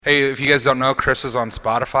Hey, if you guys don't know, Chris is on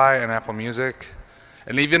Spotify and Apple Music.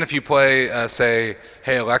 And even if you play, say,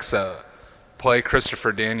 hey Alexa, play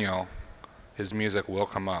Christopher Daniel, his music will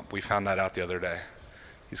come up. We found that out the other day.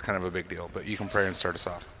 He's kind of a big deal, but you can pray and start us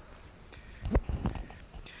off.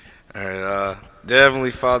 All right, dear Heavenly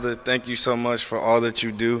Father, thank you so much for all that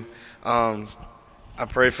you do. I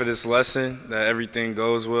pray for this lesson, that everything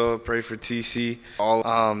goes well. Pray for TC,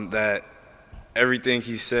 that everything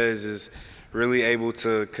he says is really able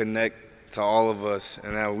to connect to all of us,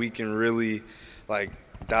 and that we can really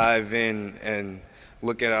dive in and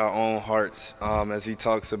look at our own hearts as he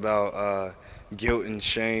talks about guilt and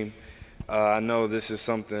shame. I know this is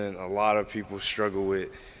something a lot of people struggle with,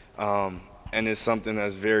 and it's something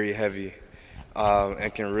that's very heavy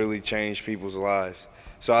and can really change people's lives.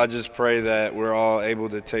 So I just pray that we're all able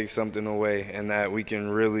to take something away, and that we can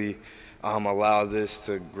really allow this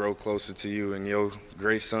to grow closer to you. In your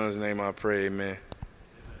great Son's name I pray, amen.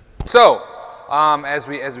 So, as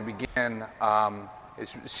we begin,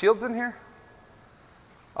 is Shields in here?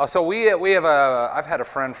 So I've had a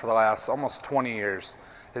friend for the last almost 20 years.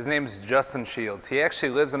 His name's Justin Shields. He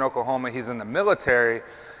actually lives in Oklahoma. He's in the military,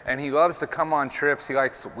 and he loves to come on trips.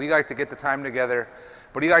 We like to get the time together,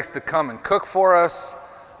 but he likes to come and cook for us,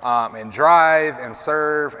 and drive and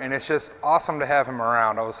serve, and it's just awesome to have him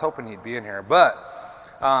around. I was hoping he'd be in here, but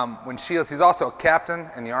when Shields, he's also a captain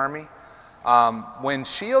in the Army. When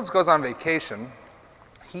Shields goes on vacation,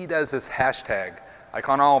 he does this hashtag, like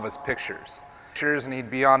on all of his pictures, and he'd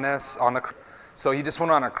be on this, so he just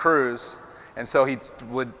went on a cruise, and so he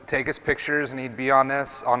would take his pictures, and he'd be on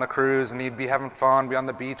this, on the cruise, and he'd be having fun, be on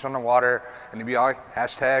the beach, on the water, and he'd be all like,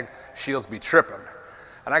 hashtag Shields be tripping.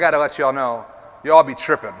 And I gotta let you all know, you all be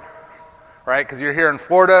tripping, right? Because you're here in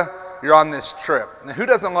Florida, you're on this trip. And who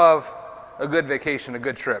doesn't love a good vacation, a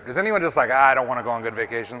good trip? Does anyone just I don't want to go on good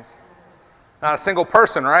vacations? Not a single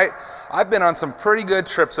person, right? I've been on some pretty good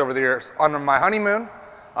trips over the years. On my honeymoon,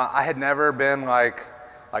 I had never been like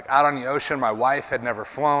out on the ocean. My wife had never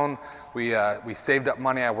flown. We saved up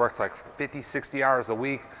money. I worked 50, 60 hours a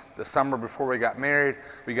week. The summer before we got married,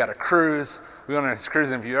 we got a cruise. We went on this cruise,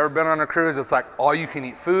 and if you've ever been on a cruise, it's all you can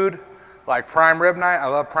eat food. Like prime rib night, I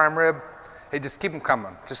love prime rib. Hey, just keep them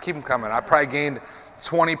coming. Just keep them coming. I probably gained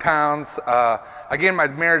 20 pounds. I gained my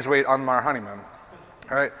marriage weight on my honeymoon.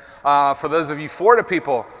 All right. For those of you Florida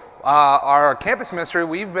people, our campus ministry,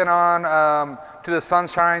 we've been on to the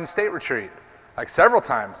Sunshine State Retreat several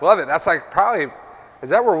times. Love it. That's probably,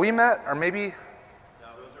 is that where we met? Or maybe? No,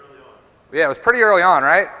 it was early on. Yeah, it was pretty early on,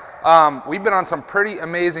 right? We've been on some pretty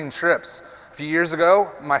amazing trips. A few years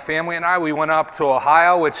ago, my family and I, we went up to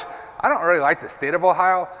Ohio, which I don't really like the state of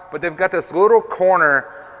Ohio, but they've got this little corner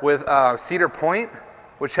with Cedar Point,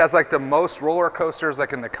 which has the most roller coasters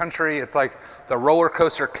in the country. It's the roller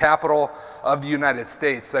coaster capital of the United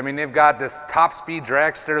States. I mean, they've got this top speed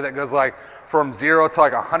dragster that goes from 0 to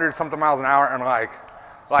 100 something miles an hour, and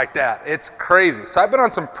like that. It's crazy. So I've been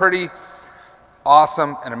on some pretty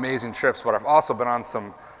awesome and amazing trips, but I've also been on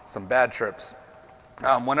some bad trips.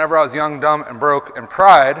 Whenever I was young, dumb, and broke, and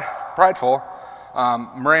prideful,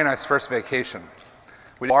 Marie and I's first vacation,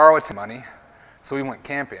 we borrowed money, so we went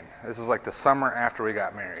camping. This is the summer after we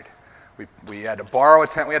got married. We had to borrow a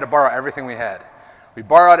tent. We had to borrow everything we had. We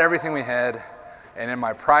borrowed everything we had, and in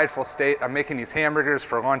my prideful state, I'm making these hamburgers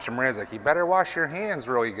for lunch, and Marie's you better wash your hands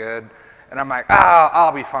really good. And I'm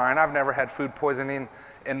I'll be fine. I've never had food poisoning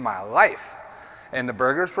in my life. And the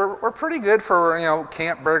burgers were pretty good for,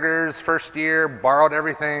 camp burgers, first year, borrowed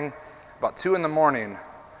everything. About 2 a.m,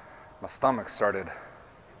 my stomach started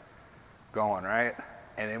going, right?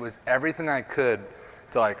 And it was everything I could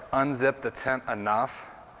to unzip the tent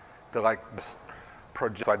enough to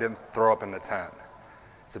project so I didn't throw up in the tent.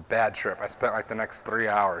 It's a bad trip. I spent the next 3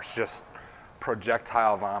 hours just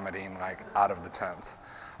projectile vomiting out of the tent.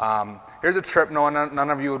 Here's a trip none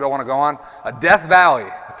of you don't want to go on. Death Valley,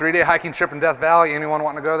 a 3-day hiking trip in Death Valley. Anyone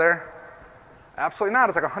want to go there? Absolutely not.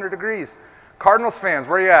 It's 100 degrees. Cardinals fans,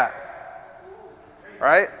 where you at?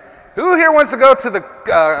 Right? Who here wants to go to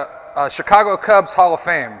the Chicago Cubs Hall of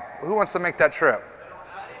Fame? Who wants to make that trip?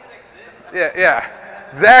 Yeah,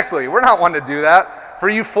 exactly. We're not one to do that. For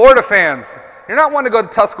you Florida fans, you're not one to go to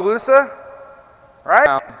Tuscaloosa,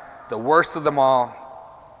 right? The worst of them all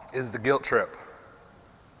is the guilt trip.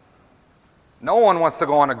 No one wants to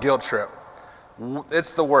go on a guilt trip.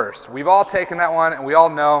 It's the worst. We've all taken that one, and we all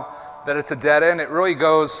know that it's a dead end. It really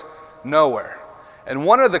goes nowhere. And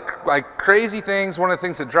one of the crazy things, one of the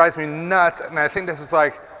things that drives me nuts, and I think this is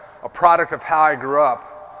a product of how I grew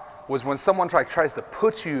up, was when someone tries to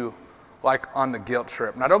put you on the guilt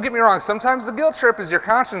trip. Now, don't get me wrong. Sometimes the guilt trip is your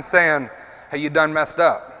conscience saying, hey, you done messed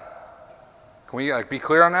up. Can we be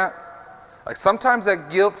clear on that? Sometimes that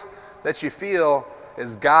guilt that you feel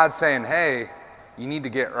is God saying, hey, you need to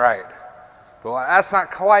get right. But that's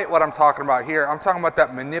not quite what I'm talking about here. I'm talking about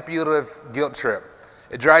that manipulative guilt trip.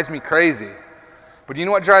 It drives me crazy. But you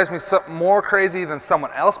know what drives me more crazy than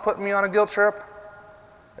someone else putting me on a guilt trip?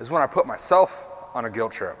 Is when I put myself on a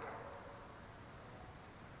guilt trip.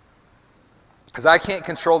 Because I can't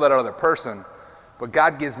control that other person, but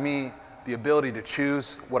God gives me the ability to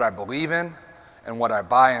choose what I believe in and what I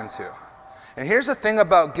buy into. And here's the thing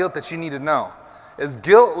about guilt that you need to know, is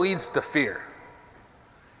guilt leads to fear.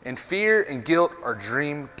 And fear and guilt are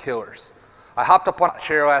dream killers. I hopped up on a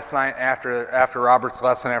chair last night after Robert's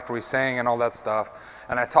lesson, after we sang and all that stuff,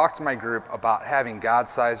 and I talked to my group about having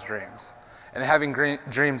God-sized dreams and having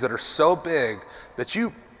dreams that are so big that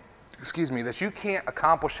you can't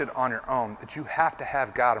accomplish it on your own, that you have to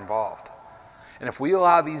have God involved. And if we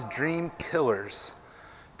allow these dream killers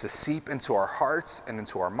to seep into our hearts and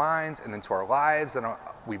into our minds and into our lives, and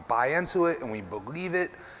we buy into it and we believe it,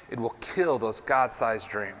 it will kill those God-sized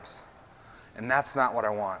dreams. And that's not what I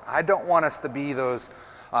want. I don't want us to be those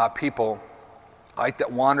people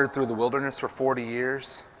that wandered through the wilderness for 40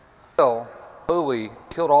 years, slowly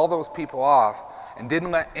killed all those people off and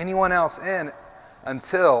didn't let anyone else in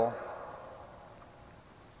until...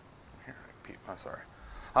 I'm sorry.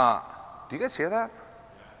 Do you guys hear that?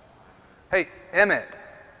 Hey, Emmett,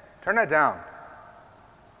 turn that down.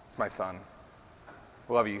 It's my son.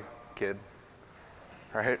 Love you, kid.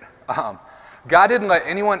 Right? God didn't let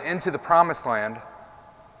anyone into the promised land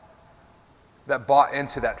that bought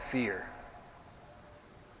into that fear.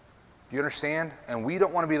 Do you understand? And we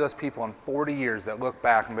don't want to be those people in 40 years that look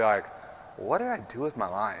back and be like, what did I do with my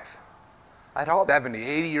life? I'd all 70,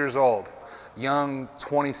 80 years old, young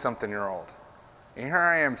 20-something-year-old. And here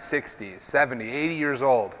I am 60, 70, 80 years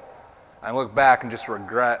old. I look back and just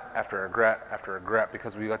regret after regret after regret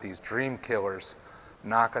because we let these dream killers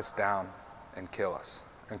knock us down and kill us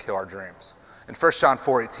and kill our dreams. In 1 John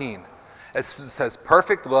 4:18, it says,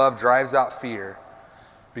 perfect love drives out fear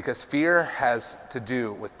because fear has to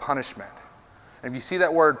do with punishment. And if you see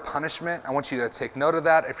that word punishment, I want you to take note of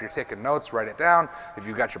that. If you're taking notes, write it down. If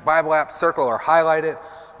you've got your Bible app, circle or highlight it.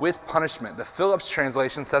 With punishment. The Phillips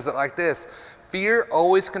translation says it like this: fear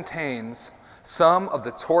always contains some of the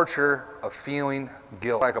torture of feeling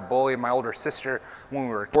guilt. Like a bully, my older sister, when we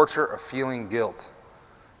were torture of feeling guilt.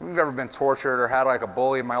 If you've ever been tortured or had a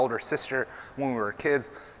bully, my older sister, when we were kids,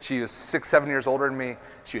 she was 6, 7 years older than me.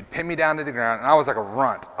 She would pin me down to the ground, and I was like a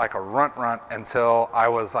runt until I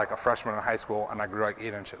was a freshman in high school, and I grew 8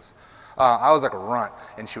 inches. I was like a runt,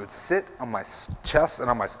 and she would sit on my chest and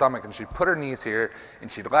on my stomach, and she'd put her knees here,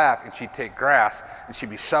 and she'd laugh, and she'd take grass, and she'd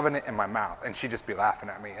be shoving it in my mouth, and she'd just be laughing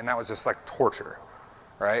at me, and that was just like torture,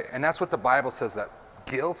 right? And that's what the Bible says, that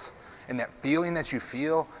guilt and that feeling that you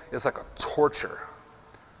feel is like a torture.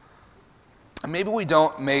 And maybe we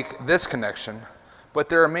don't make this connection, but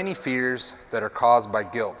there are many fears that are caused by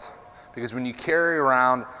guilt, because when you carry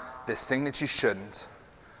around this thing that you shouldn't,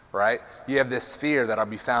 right, you have this fear that I'll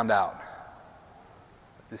be found out.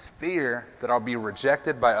 This fear that I'll be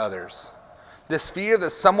rejected by others. This fear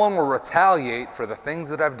that someone will retaliate for the things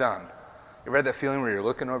that I've done. You ever had that feeling where you're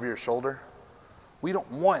looking over your shoulder? We don't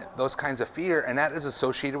want those kinds of fear, and that is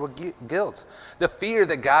associated with guilt. The fear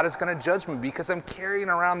that God is going to judge me because I'm carrying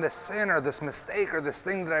around this sin or this mistake or this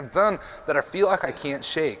thing that I've done that I feel like I can't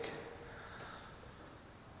shake.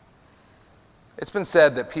 It's been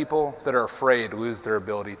said that people that are afraid lose their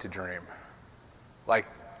ability to dream.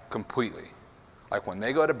 Completely. When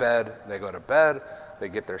they go to bed, they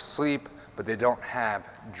get their sleep, but they don't have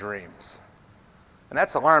dreams. And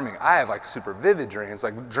that's alarming. I have super vivid dreams,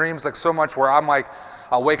 dreams so much where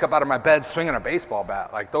I'll wake up out of my bed swinging a baseball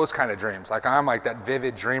bat, those kind of dreams. I'm that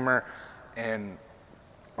vivid dreamer, and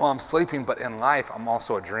I'm sleeping, but in life, I'm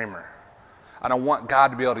also a dreamer. And I want God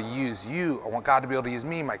to be able to use you. I want God to be able to use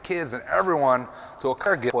me, my kids, and everyone to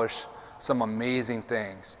accomplish some amazing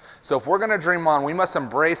things. So if we're going to dream on, we must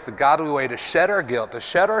embrace the godly way to shed our guilt, to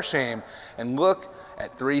shed our shame, and look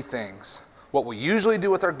at 3 things. What we usually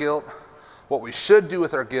do with our guilt, what we should do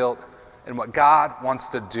with our guilt, and what God wants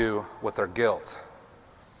to do with our guilt.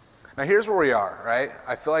 Now here's where we are, right?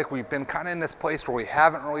 I feel like we've been kind of in this place where we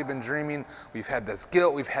haven't really been dreaming. We've had this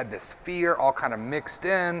guilt, we've had this fear all kind of mixed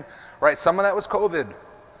in, right? Some of that was COVID.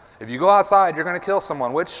 If you go outside, you're going to kill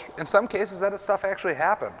someone, which in some cases that stuff actually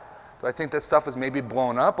happened. Do I think that stuff was maybe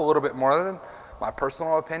blown up a little bit more than my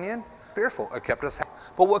personal opinion? Fearful. It kept us.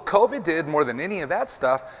 But what COVID did more than any of that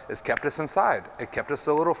stuff is kept us inside. It kept us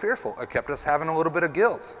a little fearful. It kept us having a little bit of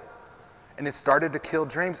guilt. And it started to kill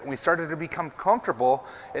dreams, and we started to become comfortable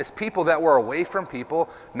as people that were away from people,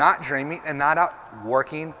 not dreaming and not out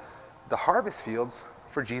working the harvest fields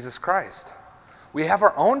for Jesus Christ. We have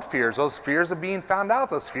our own fears, those fears of being found out,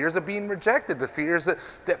 those fears of being rejected, the fears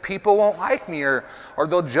that people won't like me or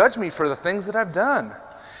they'll judge me for the things that I've done.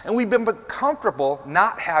 And we've been comfortable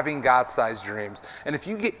not having God-sized dreams. And if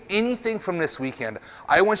you get anything from this weekend,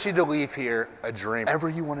 I want you to leave here a dream. However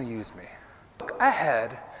you want to use me. Look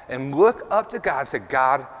ahead and look up to God and say,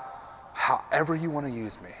 God, however you want to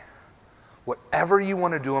use me, whatever you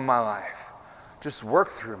want to do in my life, just work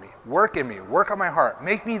through me, work in me, work on my heart,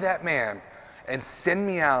 make me that man, and send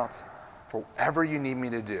me out for whatever you need me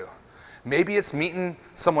to do. Maybe it's meeting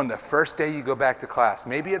someone the first day you go back to class.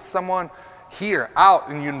 Maybe it's someone here, out,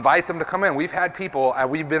 and you invite them to come in. We've had people,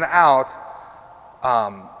 we've been out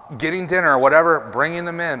getting dinner or whatever, bringing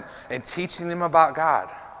them in and teaching them about God.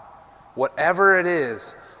 Whatever it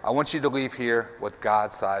is, I want you to leave here with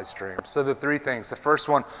God-sized dreams. So the three things. The first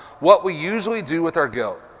one, what we usually do with our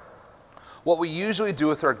guilt. What we usually do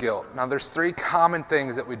with our guilt. Now there's three common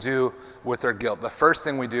things that we do with our guilt. The first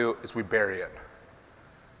thing we do is we bury it.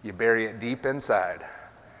 You bury it deep inside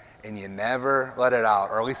and you never let it out,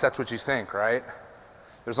 or at least that's what you think, right?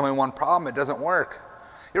 There's only one problem, it doesn't work.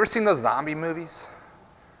 You ever seen those zombie movies?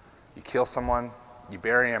 You kill someone, you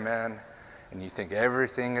bury them in, and you think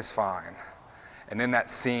everything is fine. And in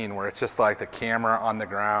that scene where it's just like the camera on the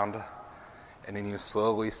ground, and then you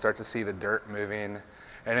slowly start to see the dirt moving,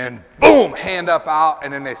 and then boom, hand up out,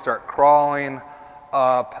 and then they start crawling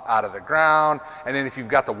up out of the ground. And then if you've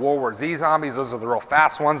got the World War Z zombies, those are the real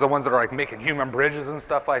fast ones, the ones that are like making human bridges and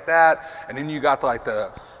stuff like that. And then you got like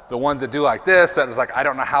the ones that do like this, that was like, I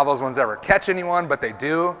don't know how those ones ever catch anyone, but they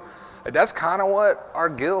do. And that's kind of what our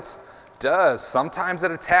guilt does. Sometimes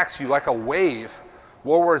it attacks you like a wave,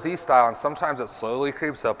 World War Z style, and sometimes it slowly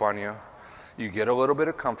creeps up on you. You get a little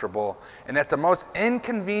bit comfortable, and at the most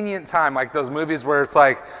inconvenient time, like those movies where it's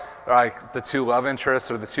like the two love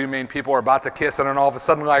interests or the two main people are about to kiss, and then all of a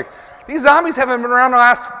sudden, like, these zombies haven't been around the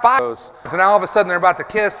last 5 years. So now all of a sudden they're about to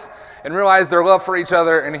kiss and realize their love for each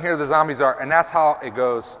other, and here the zombies are, and that's how it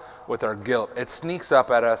goes with our guilt. It sneaks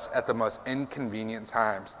up at us at the most inconvenient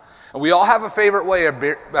times. And we all have a favorite way of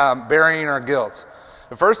burying our guilt.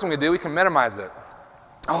 The first thing we do, we can minimize it.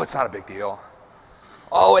 Oh, it's not a big deal.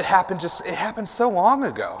 Oh, it happened so long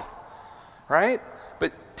ago, right?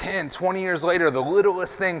 But 10, 20 years later, the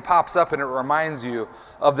littlest thing pops up and it reminds you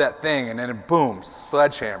of that thing, and then boom,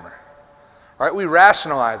 sledgehammer, right? We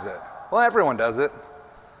rationalize it. Well, everyone does it.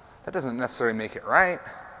 That doesn't necessarily make it right.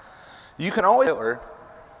 You can always Hitler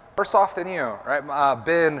worse off than you, right?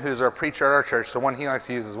 Ben, who's our preacher at our church, the one he likes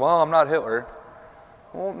to use is, well, I'm not Hitler.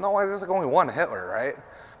 Well, no, there's like only one Hitler, right?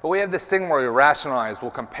 But we have this thing where we rationalize,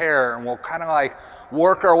 we'll compare, and we'll kind of like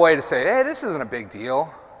work our way to say, hey, this isn't a big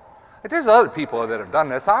deal. Like, there's other people that have done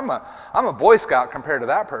this. I'm a Boy Scout compared to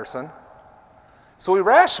that person. So we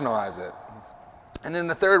rationalize it. And then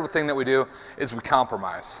the third thing that we do is we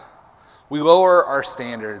compromise. We lower our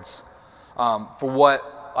standards for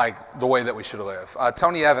the way that we should live.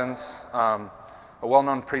 Tony Evans, a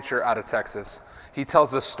well-known preacher out of Texas, he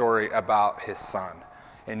tells this story about his son.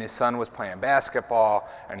 And his son was playing basketball,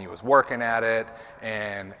 and he was working at it,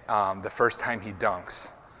 and the first time he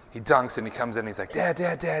dunks and he comes in and he's like, Dad, hey,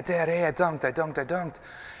 I dunked.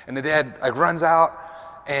 And the dad like runs out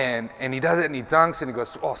and he does it and he dunks and he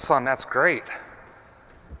goes, oh, son, that's great.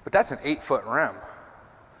 But that's an 8-foot rim.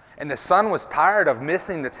 And the son was tired of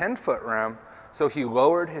missing the 10-foot rim, so he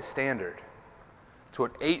lowered his standard to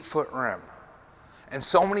an 8-foot rim. And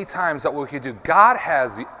so many times that what we could do, God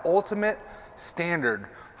has the ultimate standard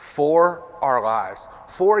for our lives,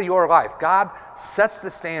 for your life. God sets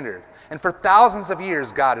the standard. And for thousands of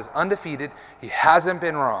years, God is undefeated. He hasn't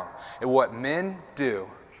been wrong. And what men do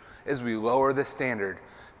is we lower the standard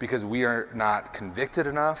because we are not convicted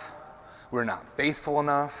enough, we're not faithful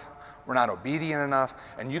enough, we're not obedient enough,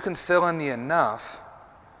 and you can fill in the enough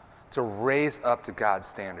to raise up to God's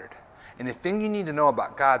standard. And the thing you need to know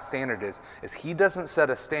about God's standard is He doesn't set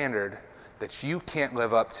a standard that you can't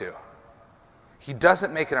live up to. He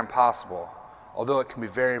doesn't make it impossible, although it can be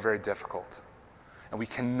very, very difficult. And we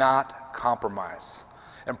cannot compromise.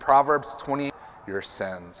 In Proverbs 20, your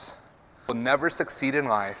sins. You will never succeed in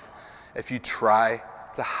life if you try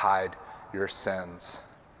to hide your sins,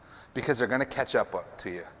 because they're going to catch up to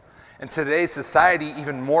you. In today's society,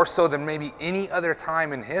 even more so than maybe any other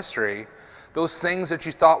time in history, those things that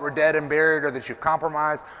you thought were dead and buried, or that you've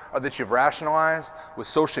compromised, or that you've rationalized with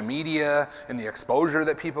social media and the exposure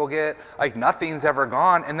that people get, like nothing's ever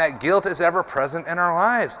gone, and that guilt is ever present in our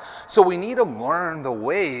lives. So we need to learn the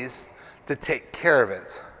ways to take care of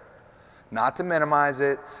it. not to minimize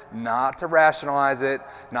it, not to rationalize it,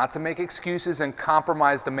 not to make excuses and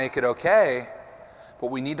compromise to make it okay, but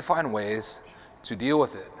we need to find ways to deal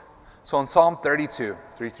with it. So in Psalm 32,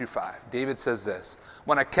 3-5, David says this,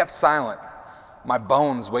 "When I kept silent, my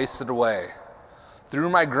bones wasted away through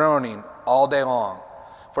my groaning all day long.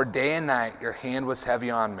 For day and night your hand was heavy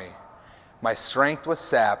on me. My strength was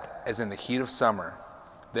sapped as in the heat of summer.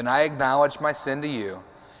 Then I acknowledged my sin to you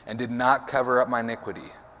and did not cover up my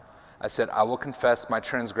iniquity. I said, I will confess my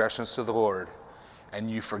transgressions to the Lord, and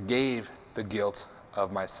you forgave the guilt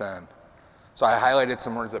of my sin." So I highlighted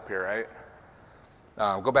some words up here, right?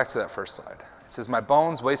 Go back to that first slide. It says, "My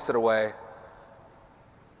bones wasted away."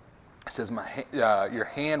 It says, your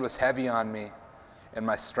hand was heavy on me, and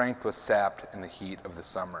my strength was sapped in the heat of the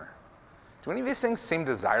summer. Do any of these things seem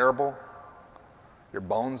desirable? Your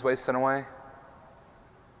bones wasting away?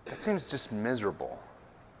 That seems just miserable.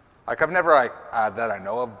 Like, I've never, that I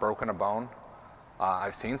know of, broken a bone.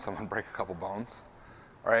 I've seen someone break a couple bones,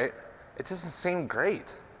 right? It doesn't seem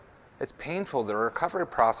great. It's painful. The recovery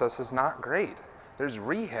process is not great. There's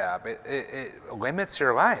rehab. It limits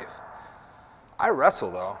your life. I wrestle,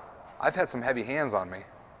 though. I've had some heavy hands on me.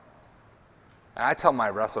 And I tell my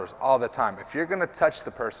wrestlers all the time, if you're going to touch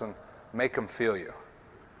the person, make them feel you.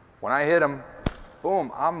 When I hit them,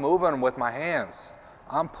 boom, I'm moving with my hands.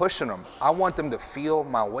 I'm pushing them. I want them to feel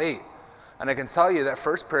my weight. And I can tell you that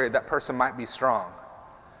first period, that person might be strong.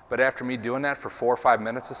 But after me doing that for 4 or 5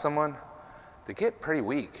 minutes with someone, they get pretty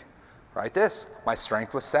weak. Right? My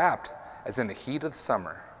strength was sapped, as in the heat of the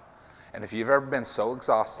summer. And if you've ever been so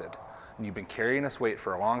exhausted, and you've been carrying this weight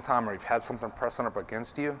for a long time, or you've had something pressing up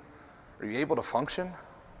against you, are you able to function?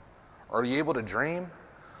 Are you able to dream?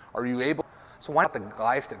 Are you able? So why not the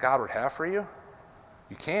life that God would have for you?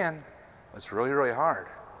 You can. It's really, really hard.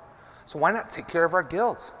 So why not take care of our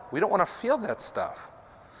guilt? We don't want to feel that stuff.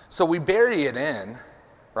 So we bury it in,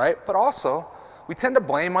 right? But also, we tend to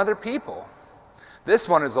blame other people. This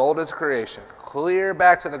one is old as creation, clear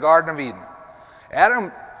back to the Garden of Eden.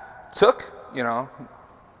 Adam took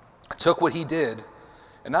what he did,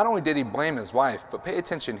 and not only did he blame his wife, but pay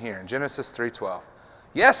attention here in Genesis 3:12.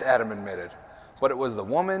 Yes, Adam admitted, but it was the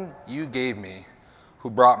woman you gave me who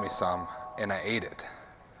brought me some, and I ate it.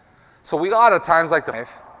 So we got at times like the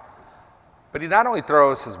wife, but he not only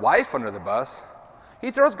throws his wife under the bus,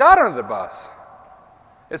 he throws God under the bus.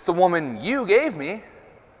 It's the woman you gave me.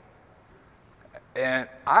 And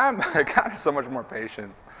I'm kind of so much more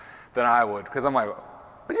patience than I would, because I'm like,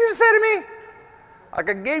 what did you just say to me? Like,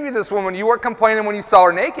 I gave you this woman. You weren't complaining when you saw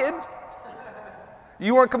her naked.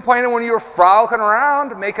 You weren't complaining when you were frolicking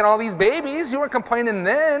around, making all these babies. You weren't complaining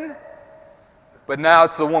then. But now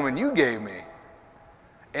it's the woman you gave me.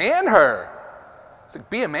 And her. It's like,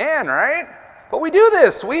 be a man, right? But we do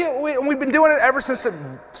this. We've been doing it ever since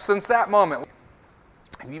that moment.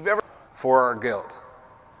 If you've ever for our guilt,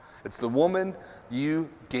 it's the woman you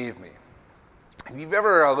gave me. If you've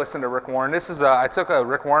ever listened to Rick Warren, I took a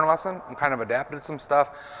Rick Warren lesson and kind of adapted some stuff.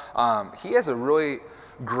 He has a really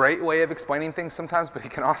great way of explaining things sometimes, but he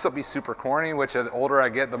can also be super corny, which the older I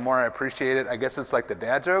get, the more I appreciate it. I guess it's like the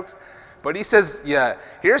dad jokes. But he says, yeah,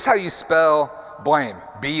 here's how you spell blame.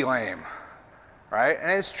 Be lame. Right?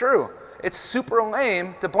 And it's true. It's super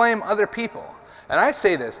lame to blame other people. And I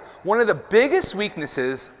say this, one of the biggest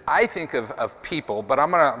weaknesses I think of people, but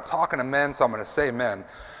I'm talking to men, so I'm going to say men.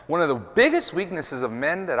 One of the biggest weaknesses of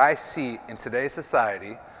men that I see in today's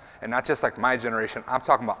society, and not just like my generation, I'm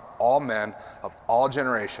talking about all men of all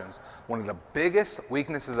generations. One of the biggest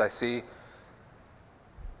weaknesses I see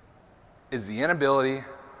is the inability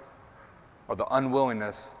or the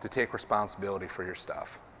unwillingness to take responsibility for your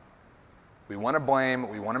stuff. We want to blame,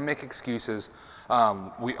 we want to make excuses.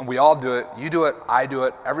 We all do it. You do it, I do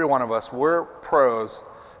it, every one of us. We're pros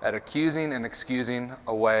at accusing and excusing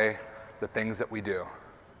away the things that we do.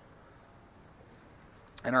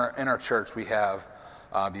 In our church, we have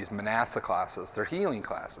these Manasseh classes. They're healing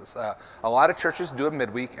classes. A lot of churches do it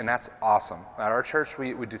midweek, and that's awesome. At our church,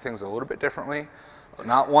 we do things a little bit differently.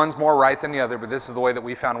 Not one's more right than the other, but this is the way that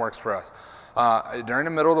we found works for us. During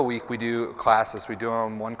the middle of the week, we do classes. We do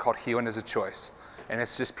one called Healing is a Choice. And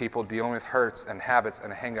it's just people dealing with hurts and habits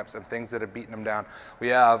and hang-ups and things that have beaten them down. We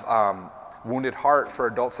have Wounded Heart for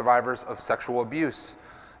adult survivors of sexual abuse.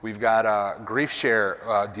 We've got Grief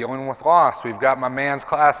Share, dealing with loss. We've got my man's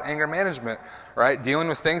class, Anger Management, right? Dealing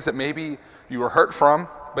with things that maybe you were hurt from,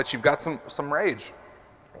 but you've got some rage.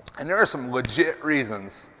 And there are some legit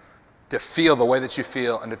reasons to feel the way that you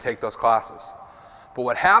feel and to take those classes. But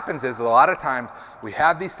what happens is a lot of times we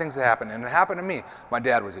have these things that happen, and it happened to me. My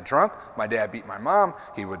dad was a drunk. My dad beat my mom.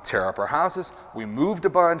 He would tear up our houses. We moved a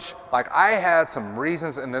bunch. Like, I had some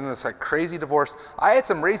reasons, and then this like crazy divorce. I had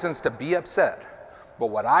some reasons to be upset. But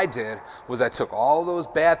what I did was I took all those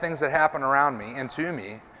bad things that happened around me and to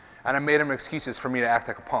me, and I made them excuses for me to act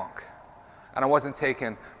like a punk. And I wasn't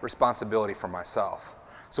taking responsibility for myself.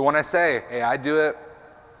 So when I say, hey, I do it,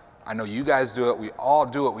 I know you guys do it, we all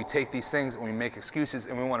do it, we take these things and we make excuses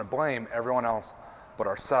and we want to blame everyone else but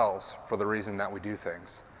ourselves for the reason that we do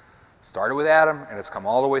things. Started with Adam and it's come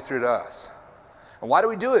all the way through to us. And why do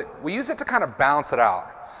we do it? We use it to kind of balance it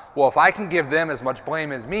out. Well, if I can give them as much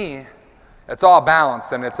blame as me, it's all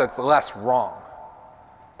balanced and it's less wrong.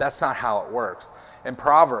 That's not how it works. In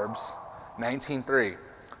Proverbs 19:3,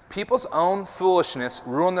 people's own foolishness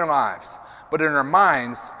ruin their lives, but in their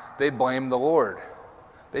minds they blame the Lord.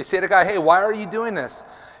 They say to God, hey, why are you doing this?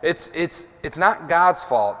 It's not God's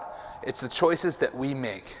fault. It's the choices that we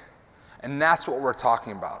make. And that's what we're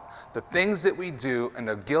talking about. The things that we do and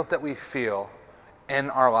the guilt that we feel in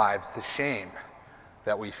our lives, the shame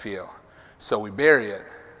that we feel. So we bury it,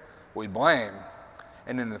 we blame,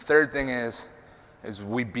 and then the third thing is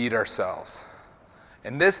we beat ourselves.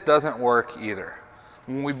 And this doesn't work either.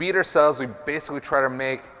 When we beat ourselves, we basically try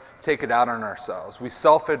to take it out on ourselves. We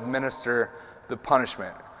self-administer the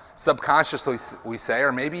punishment. Subconsciously we say,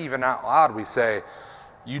 or maybe even out loud we say,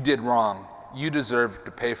 you did wrong, you deserve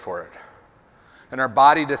to pay for it. And our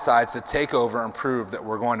body decides to take over and prove that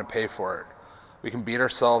we're going to pay for it. We can beat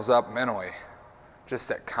ourselves up mentally. Just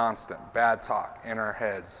that constant bad talk in our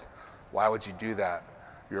heads. Why would you do that?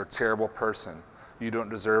 You're a terrible person. You don't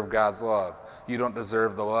deserve God's love. You don't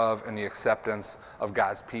deserve the love and the acceptance of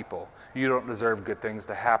God's people. You don't deserve good things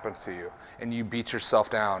to happen to you. And you beat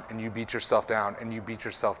yourself down, and you beat yourself down, and you beat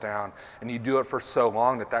yourself down. And you do it for so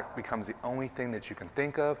long that becomes the only thing that you can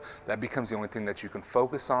think of. That becomes the only thing that you can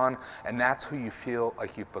focus on. And that's who you feel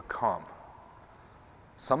like you've become.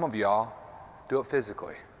 Some of y'all do it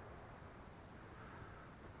physically,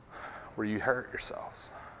 where you hurt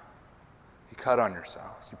yourselves. You cut on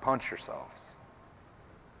yourselves. You punch yourselves.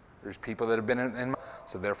 There's people that have been in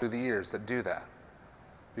so therefore the years that do that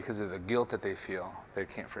because of the guilt that they feel. They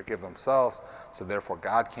can't forgive themselves, so therefore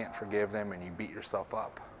God can't forgive them, and you beat yourself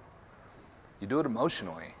up. You do it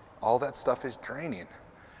emotionally. All that stuff is draining,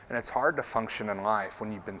 and it's hard to function in life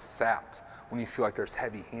when you've been sapped, when you feel like there's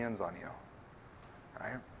heavy hands on you.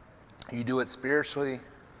 Right? You do it spiritually,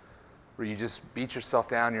 where you just beat yourself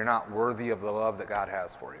down. You're not worthy of the love that God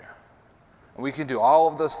has for you. And we can do all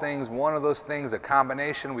of those things, one of those things, a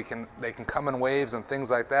combination. They can come in waves and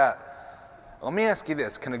things like that. Let me ask you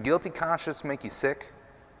this. Can a guilty conscience make you sick?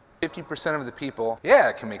 50% of the people, yeah,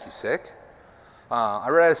 it can make you sick. I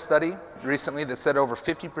read a study recently that said over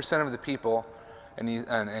 50% of the people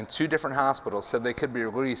in 2 different hospitals said they could be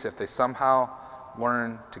released if they somehow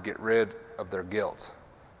learn to get rid of their guilt,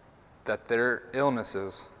 that their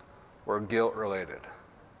illnesses were guilt-related.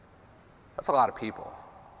 That's a lot of people.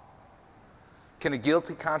 Can a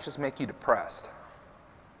guilty conscience make you depressed?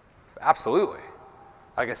 Absolutely.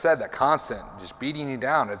 Like I said, that constant just beating you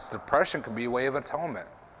down, depression can be a way of atonement.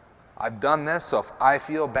 I've done this, so if I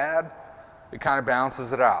feel bad, it kind of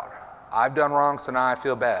balances it out. I've done wrong, so now I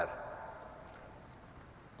feel bad.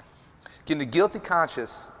 Can the guilty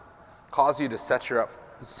conscience cause you to set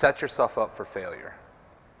yourself up for failure?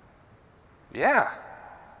 Yeah.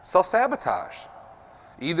 Self-sabotage.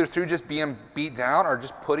 Either through just being beat down or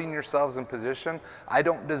just putting yourselves in position. I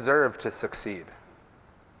don't deserve to succeed.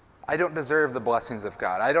 I don't deserve the blessings of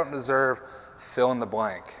God. I don't deserve fill in the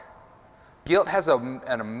blank. Guilt has an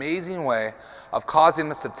amazing way of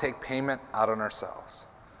causing us to take payment out on ourselves.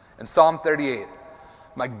 In Psalm 38,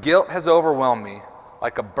 my guilt has overwhelmed me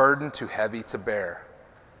like a burden too heavy to bear.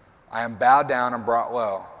 I am bowed down and brought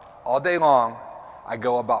low. All day long, I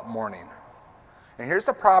go about mourning. And here's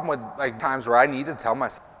the problem with times where I need to tell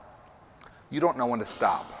myself, you don't know when to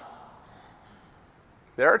stop.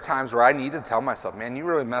 There are times where I need to tell myself, man, you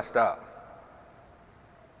really messed up.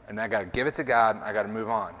 And I got to give it to God, and I got to move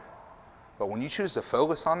on. But when you choose to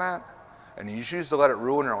focus on that, and you choose to let it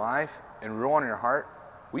ruin your life and ruin your heart,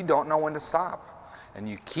 we don't know when to stop. And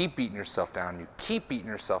you keep beating yourself down. You keep beating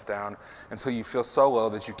yourself down until you feel so low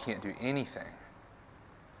that you can't do anything.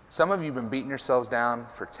 Some of you have been beating yourselves down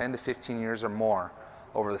for 10 to 15 years or more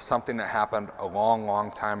over something that happened a long,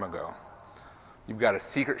 long time ago. You've got a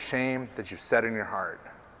secret shame that you've set in your heart,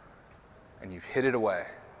 and you've hid it away.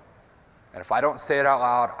 And if I don't say it out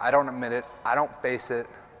loud, I don't admit it, I don't face it,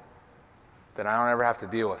 then I don't ever have to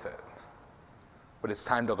deal with it. But it's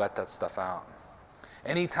time to let that stuff out.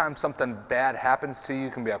 Anytime something bad happens to you,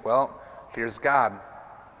 you can be like, well, here's God.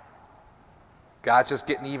 God's just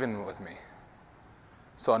getting even with me.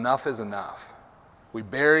 So enough is enough. We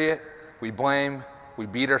bury it, we blame, we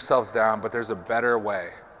beat ourselves down, but there's a better way.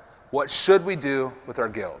 What should we do with our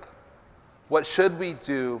guilt? What should we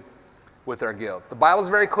do with our guilt? The Bible's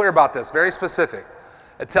very clear about this, very specific.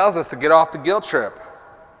 It tells us to get off the guilt trip.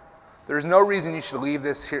 There's no reason you should leave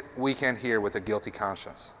this weekend here with a guilty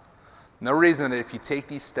conscience. No reason that if you take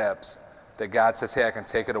these steps that God says, hey, I can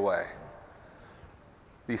take it away.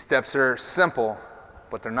 These steps are simple,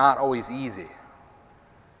 but they're not always easy.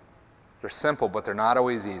 They're simple, but they're not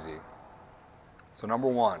always easy. So number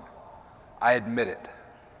one, I admit it.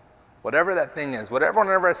 Whatever that thing is,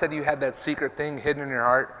 whenever I said you had that secret thing hidden in your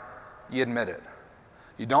heart, you admit it.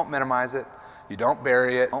 You don't minimize it. You don't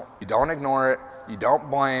bury it. You don't ignore it. You don't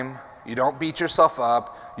blame. You don't beat yourself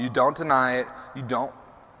up. You don't deny it. You don't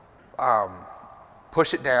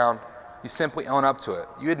push it down. You simply own up to it.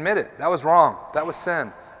 You admit it. That was wrong. That was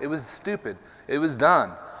sin. It was stupid. It was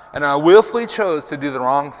done. And I willfully chose to do the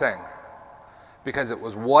wrong thing because it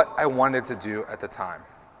was what I wanted to do at the time.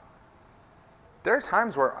 There are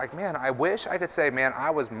times where, I wish I could say, I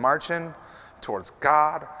was marching towards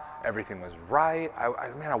God. Everything was right.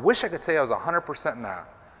 I wish I could say I was 100% in that.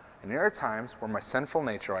 And there are times where my sinful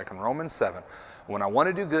nature, like in Romans 7, when I want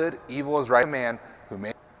to do good, evil is right. Man who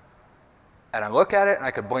made, and I look at it and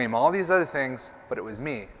I could blame all these other things, but it was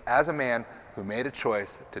me as a man who made a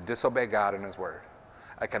choice to disobey God and His Word.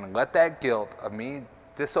 I can let that guilt of me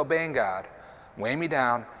disobeying God weigh me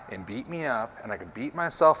down and beat me up, and I can beat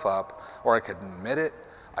myself up, or I can admit it,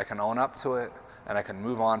 I can own up to it, and I can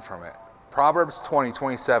move on from it. Proverbs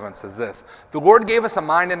 20:27 says this: the Lord gave us a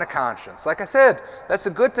mind and a conscience. Like I said, that's a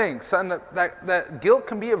good thing. Son, that guilt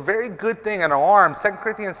can be a very good thing, an alarm. 2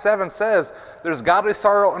 Corinthians 7 says there's godly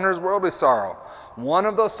sorrow and there's worldly sorrow. One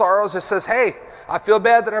of those sorrows just says, hey, I feel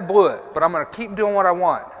bad that I blew it, but I'm going to keep doing what I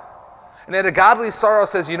want. And then a godly sorrow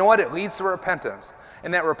says, you know what? It leads to repentance.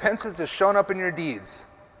 And that repentance is shown up in your deeds.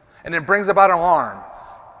 And it brings about alarm,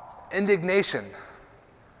 indignation,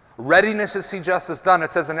 readiness to see justice done. It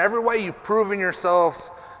says, in every way you've proven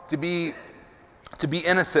yourselves to be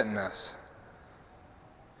innocent in this.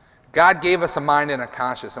 God gave us a mind and a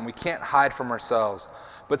conscience, and we can't hide from ourselves.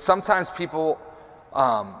 But sometimes people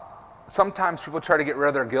try to get rid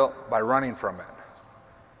of their guilt by running from it.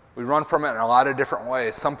 We run from it in a lot of different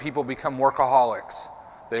ways. Some people become workaholics.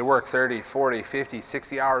 They work 30, 40, 50,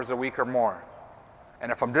 60 hours a week or more.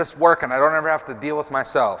 And if I'm just working, I don't ever have to deal with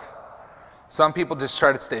myself. Some people just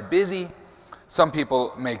try to stay busy. Some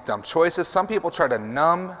people make dumb choices. Some people try to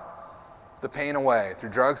numb the pain away through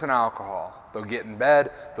drugs and alcohol. They'll get in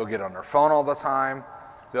bed. They'll get on their phone all the time.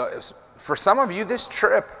 For some of you, this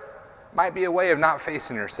trip might be a way of not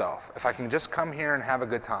facing yourself. If I can just come here and have a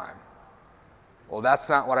good time. Well, that's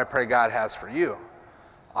not what I pray God has for you.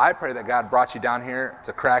 I pray that God brought you down here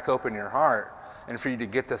to crack open your heart and for you to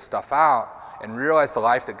get this stuff out and realize the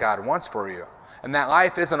life that God wants for you. And that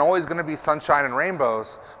life isn't always going to be sunshine and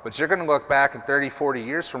rainbows, but you're going to look back in 30, 40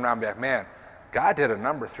 years from now and be like, man, God did a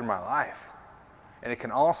number through my life. And it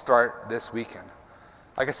can all start this weekend.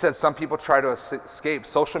 Like I said, some people try to escape.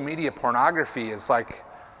 Social media pornography is like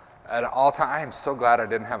at all time. I am so glad I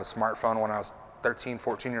didn't have a smartphone when I was 13,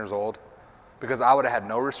 14 years old, because I would have had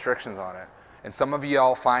no restrictions on it. And some of you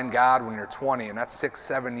all find God when you're 20, and that's 6,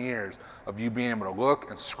 7 years of you being able to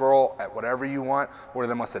look and scroll at whatever you want, one of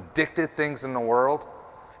the most addictive things in the world.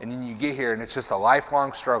 And then you get here, and it's just a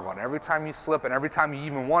lifelong struggle. And every time you slip, and every time you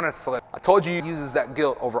even want to slip, I told you, he uses that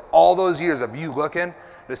guilt over all those years of you looking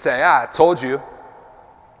to say, I told you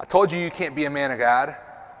you can't be a man of God.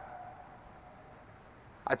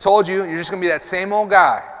 I told you, you're just going to be that same old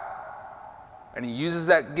guy. And he uses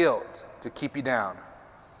that guilt to keep you down.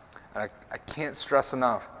 And I can't stress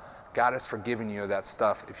enough, God has forgiven you of that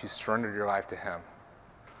stuff if you surrendered your life to Him.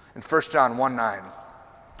 In 1 John 1:9,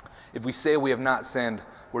 if we say we have not sinned,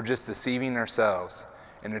 we're just deceiving ourselves,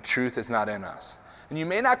 and the truth is not in us. And you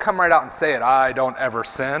may not come right out and say it, I don't ever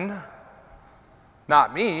sin.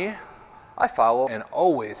 Not me. I follow and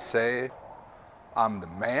always say, I'm the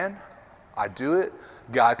man. I do it.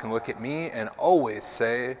 God can look at me and always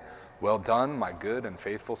say, well done, my good and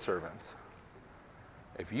faithful servant.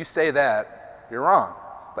 If you say that, you're wrong.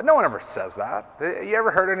 But no one ever says that. You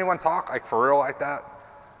ever heard anyone talk like for real like that?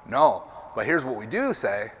 No. But here's what we do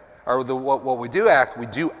say, or what we do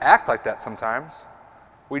act like that sometimes.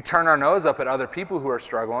 We turn our nose up at other people who are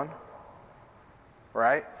struggling,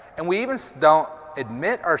 right? And we even don't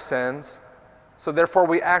admit our sins, so therefore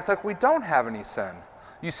we act like we don't have any sin.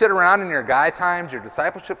 You sit around in your guy times, your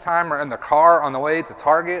discipleship time, or in the car on the way to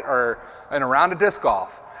Target, or in a round of disc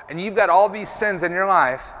golf, and you've got all these sins in your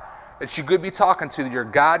life that you could be talking to your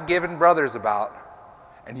God-given brothers about,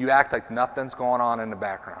 and you act like nothing's going on in the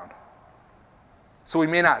background. So we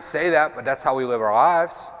may not say that, but that's how we live our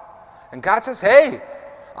lives. And God says, hey,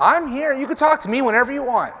 I'm here. You can talk to me whenever you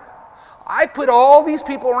want. I put all these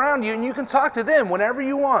people around you, and you can talk to them whenever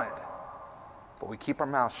you want. But we keep our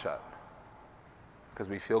mouths shut because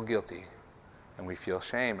we feel guilty and we feel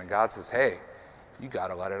shame. And God says, hey, you got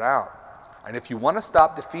to let it out. And if you want to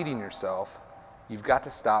stop defeating yourself, you've got to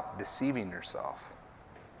stop deceiving yourself.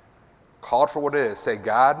 Call it for what it is. Say,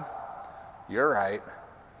 God, you're right,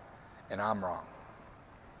 and I'm wrong.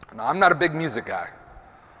 Now, I'm not a big music guy.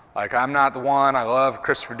 Like, I'm not the one. I love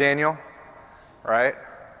Christopher Daniel, right?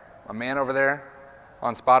 My man over there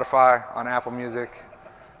on Spotify, on Apple Music,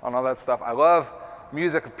 on all that stuff. I love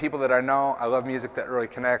music of people that I know. I love music that really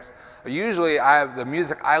connects. But usually, the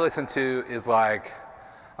music I listen to is like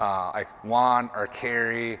Juan or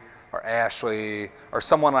Carrie or Ashley or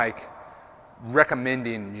someone like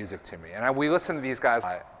recommending music to me. And we listen to these guys.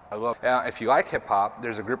 I love. If you like hip hop,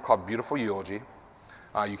 there's a group called Beautiful Eulogy.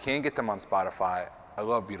 You can get them on Spotify. I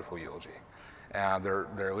love Beautiful Eulogy.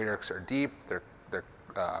 Their lyrics are deep. They're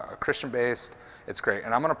Christian based. It's great.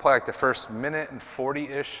 And I'm going to play like the first minute and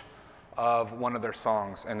 40-ish of one of their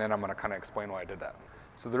songs, and then I'm going to kind of explain why I did that.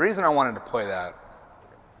 So the reason I wanted to play that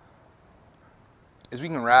is we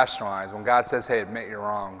can rationalize. When God says, hey, admit your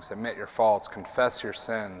wrongs, admit your faults, confess your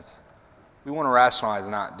sins, we want to rationalize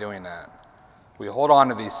not doing that. We hold on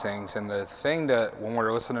to these things, and the thing that, when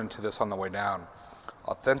we're listening to this on the way down,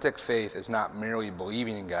 authentic faith is not merely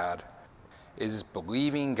believing in God, it is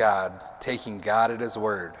believing God, taking God at His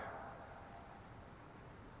word.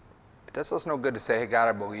 It does us no good to say, hey, God,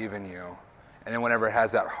 I believe in you. And then whenever it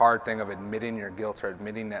has that hard thing of admitting your guilt or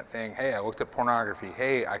admitting that thing, hey, I looked at pornography,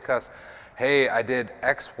 hey, I cussed, hey, I did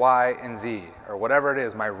X, Y, and Z, or whatever it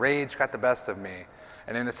is, my rage got the best of me.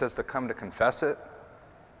 And then it says to come to confess it.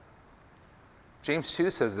 James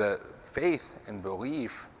 2 says that faith and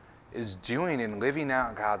belief is doing and living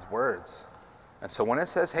out God's words. And so when it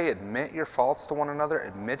says, hey, admit your faults to one another,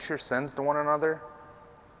 admit your sins to one another,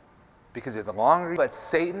 because the longer you let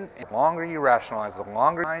Satan, the longer you rationalize, the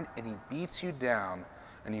longer you mind, and he beats you down,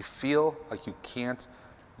 and you feel like you can't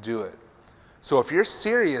do it. So if you're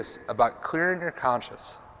serious about clearing your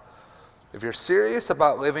conscience, if you're serious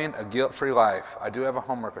about living a guilt-free life, I do have a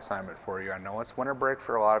homework assignment for you. I know it's winter break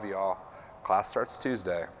for a lot of y'all. Class starts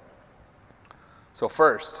Tuesday. So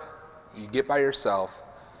first, you get by yourself,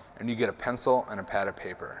 and you get a pencil and a pad of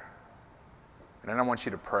paper. And then I want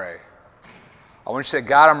you to pray. I want you to say,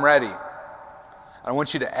 God, I'm ready. I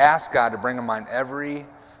want you to ask God to bring to mind every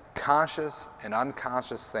conscious and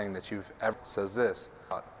unconscious thing that you've ever says this,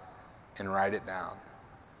 and write it down.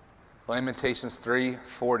 Lamentations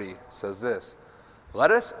 3:40 says this,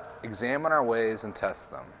 let us examine our ways and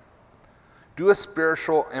test them. Do a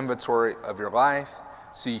spiritual inventory of your life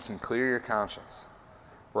so you can clear your conscience.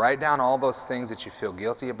 Write down all those things that you feel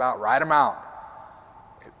guilty about. Write them out.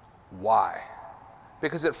 Why?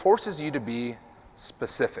 Because it forces you to be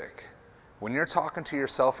specific. When you're talking to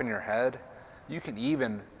yourself in your head, you can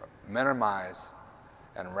even minimize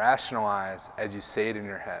and rationalize as you say it in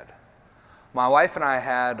your head. My wife and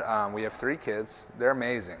I we have 3 kids. They're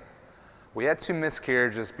amazing. We had 2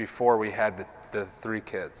 miscarriages before we had the 3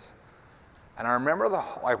 kids. And I remember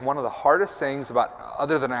one of the hardest things about,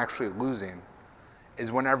 other than actually losing,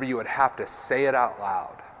 is whenever you would have to say it out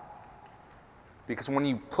loud. Because when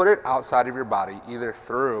you put it outside of your body, either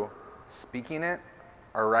through speaking it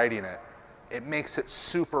or writing it, it makes it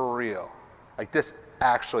super real. Like this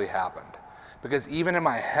actually happened. Because even in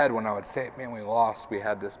my head, when I would say, man, we lost, we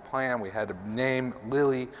had this plan, we had to name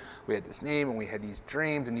Lily, we had this name, and we had these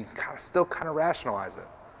dreams, and you can still kind of rationalize it.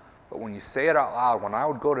 But when you say it out loud, when I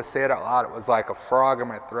would go to say it out loud, it was like a frog in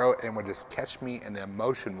my throat, and it would just catch me, and the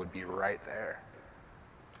emotion would be right there.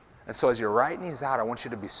 And so as you're writing these out, I want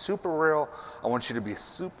you to be super real. I want you to be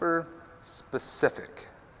super specific.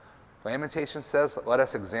 Lamentations says, let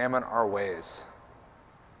us examine our ways.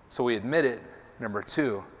 So we admit it. Number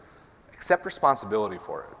 2, accept responsibility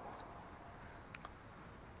for it.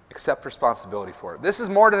 Accept responsibility for it. This is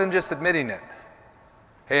more than just admitting it.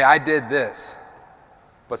 Hey, I did this.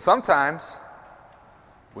 But sometimes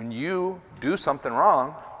when you do something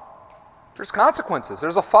wrong, there's consequences.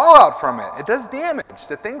 There's a fallout from it. It does damage.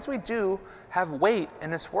 The things we do have weight in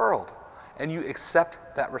this world, and you accept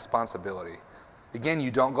that responsibility. Again, you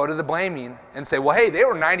don't go to the blaming and say, well, hey, they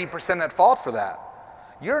were 90% at fault for that.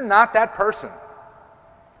 You're not that person.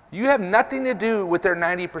 You have nothing to do with their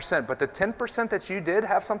 90%, but the 10% that you did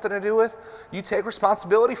have something to do with, you take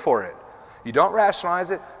responsibility for it. You don't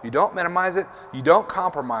rationalize it. You don't minimize it. You don't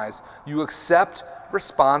compromise. You accept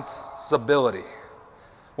responsibility.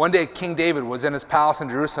 One day, King David was in his palace in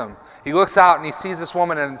Jerusalem. He looks out and he sees this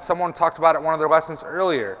woman, and someone talked about it in one of their lessons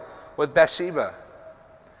earlier with Bathsheba.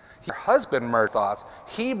 Her husband murdered thoughts.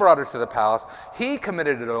 He brought her to the palace. He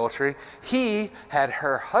committed adultery. He had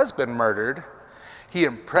her husband murdered. He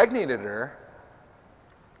impregnated her.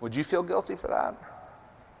 Would you feel guilty for that?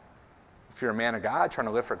 If you're a man of God trying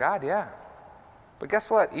to live for God, yeah. But guess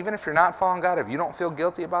what? Even if you're not following God, if you don't feel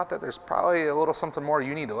guilty about that, there's probably a little something more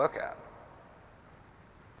you need to look at.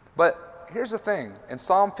 But here's the thing. In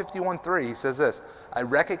Psalm 51:3, he says this, I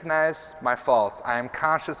recognize my faults. I am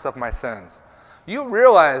conscious of my sins. You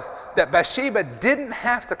realize that Bathsheba didn't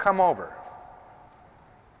have to come over.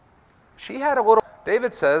 She had a little...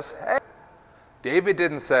 David says, hey. David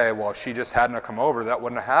didn't say, well, she just hadn't come over. That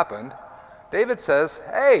wouldn't have happened. David says,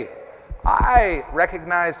 hey, I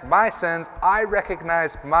recognize my sins. I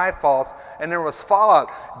recognize my faults. And there was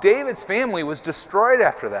fallout. David's family was destroyed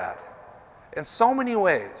after that. In so many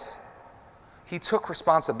ways, he took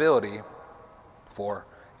responsibility for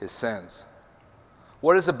his sins.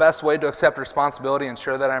 What is the best way to accept responsibility and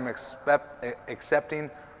ensure that I'm accepting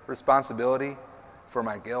responsibility for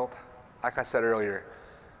my guilt? Like I said earlier,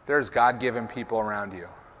 there's God-given people around you.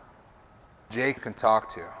 Jake can talk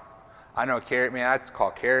to. I know Carrie, I call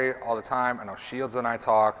Carrie all the time. I know Shields and I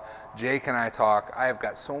talk. Jake and I talk. I have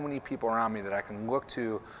got so many people around me that I can look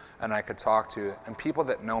to and I could talk to, and people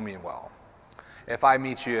that know me well. If I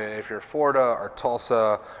meet you, if you're Florida or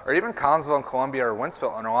Tulsa or even Collinsville and Columbia or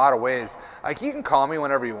Wentzville, in a lot of ways, like you can call me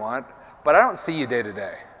whenever you want, but I don't see you day to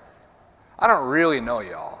day. I don't really know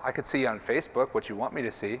y'all. I could see you on Facebook, what you want me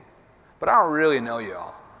to see, but I don't really know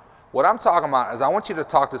y'all. What I'm talking about is I want you to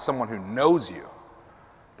talk to someone who knows you,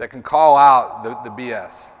 that can call out the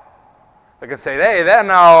BS. That can say, hey,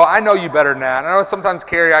 no, I know you better than that. I know sometimes,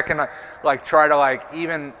 Carrie, I can try to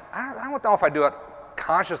even, I don't know if I do it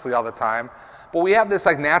consciously all the time, but we have this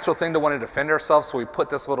natural thing to want to defend ourselves, so we put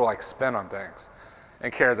this little spin on things.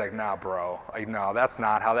 And Carrie's like, nah, bro, no, that's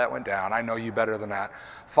not how that went down. I know you better than that.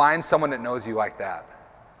 Find someone that knows you like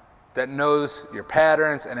that knows your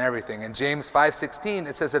patterns and everything. In James 5:16,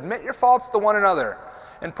 it says, admit your faults to one another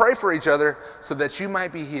and pray for each other so that you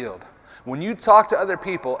might be healed. When you talk to other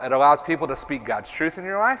people, it allows people to speak God's truth in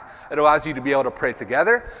your life. It allows you to be able to pray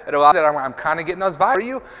together. It allows that I'm kind of getting those vibes for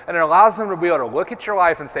you, and it allows them to be able to look at your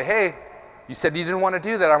life and say, hey, you said you didn't want to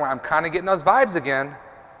do that. I'm kind of getting those vibes again.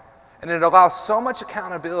 And it allows so much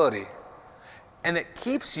accountability. And it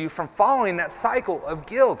keeps you from following that cycle of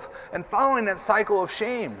guilt and following that cycle of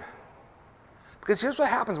shame. Because here's what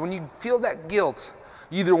happens when you feel that guilt.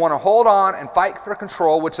 You either want to hold on and fight for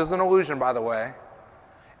control, which is an illusion, by the way,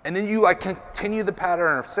 and then you continue the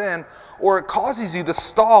pattern of sin, or it causes you to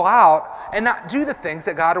stall out and not do the things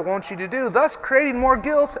that God wants you to do, thus creating more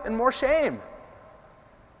guilt and more shame.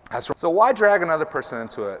 So why drag another person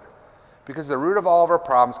into it? Because the root of all of our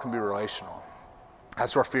problems can be relational.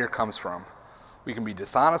 That's where fear comes from. We can be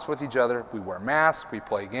dishonest with each other. We wear masks. We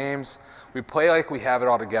play games. We play like we have it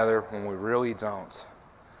all together when we really don't.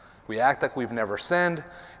 We act like we've never sinned,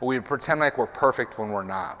 and we pretend like we're perfect when we're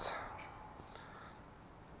not.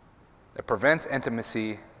 It prevents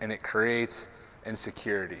intimacy, and it creates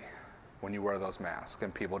insecurity when you wear those masks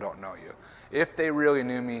and people don't know you. If they really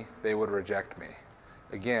knew me, they would reject me.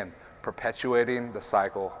 Again, perpetuating the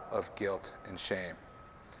cycle of guilt and shame.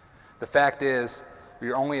 The fact is,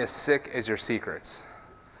 you're only as sick as your secrets.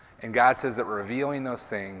 And God says that revealing those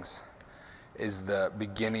things is the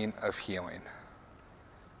beginning of healing.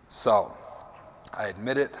 So, I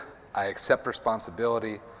admit it. I accept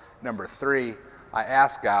responsibility. Number 3, I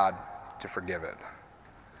ask God to forgive it.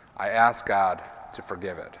 I ask God to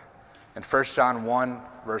forgive it. In 1 John 1,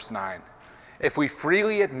 verse 9, if we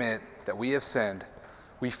freely admit that we have sinned,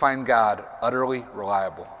 we find God utterly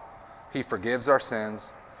reliable. He forgives our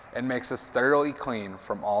sins and makes us thoroughly clean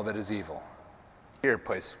from all that is evil. Here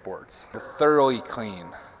plays sports. Thoroughly clean.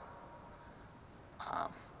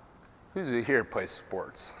 Who's here plays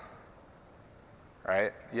sports?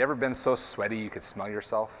 Right? You ever been so sweaty you could smell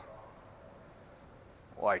yourself?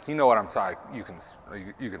 You know what I'm talking. You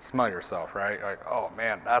can smell yourself, right? Oh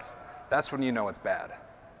man, that's when you know it's bad.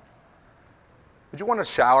 Would you want to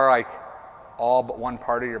shower all but one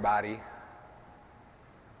part of your body?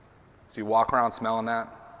 So you walk around smelling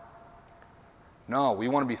that? No, we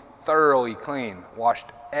want to be thoroughly clean, washed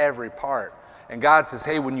every part. And God says,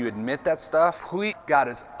 hey, when you admit that stuff, God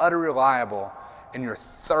is utterly reliable and you're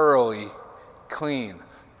thoroughly clean,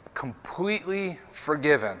 completely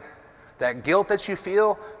forgiven. That guilt that you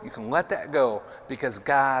feel, you can let that go because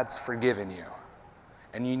God's forgiven you.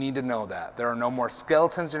 And you need to know that. There are no more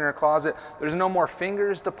skeletons in your closet. There's no more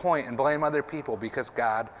fingers to point and blame other people because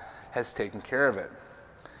God has taken care of it.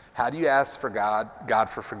 How do you ask for God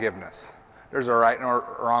for forgiveness? There's a right and a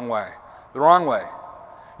wrong way. The wrong way.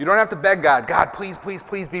 You don't have to beg God, God, please, please,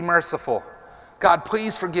 please be merciful. God,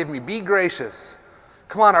 please forgive me. Be gracious.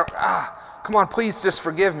 Come on, please just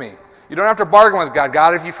forgive me. You don't have to bargain with God.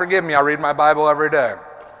 God, if you forgive me, I'll read my Bible every day.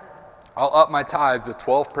 I'll up my tithes to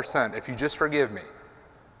 12% if you just forgive me.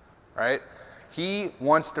 Right? He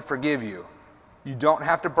wants to forgive you. You don't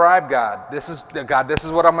have to bribe God. This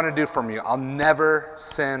is what I'm going to do for you. I'll never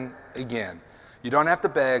sin again. You don't have to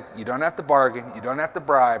beg. You don't have to bargain. You don't have to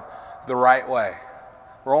bribe. The right way.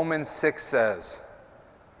 Romans 6 says,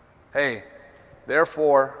 hey,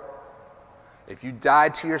 therefore, if you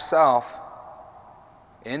died to yourself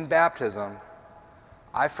in baptism,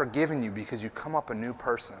 I've forgiven you because you come up a new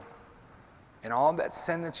person. And all that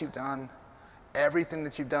sin that you've done, everything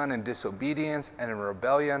that you've done in disobedience and in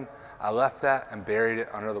rebellion, I left that and buried it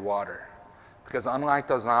under the water. Because unlike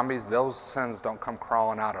those zombies, those sins don't come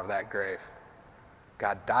crawling out of that grave.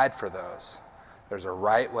 God died for those. There's a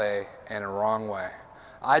right way and a wrong way.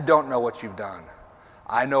 I don't know what you've done.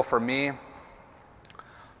 I know for me,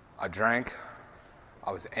 I drank,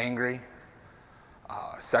 I was angry,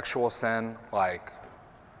 sexual sin like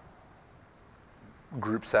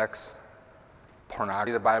group sex,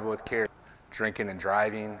 pornography, the Bible with Carrie, drinking and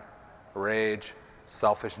driving, rage,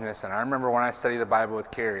 selfishness. And I remember when I studied the Bible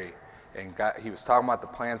with Carrie, and he was talking about the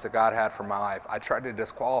plans that God had for my life, I tried to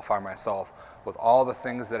disqualify myself with all the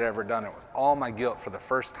things that I'd ever done. It was all my guilt for the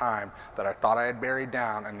first time that I thought I had buried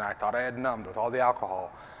down and I thought I had numbed with all the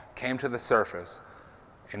alcohol came to the surface.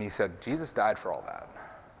 And he said, Jesus died for all that.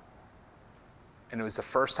 And it was the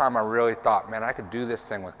first time I really thought, man, I could do this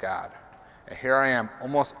thing with God. And here I am,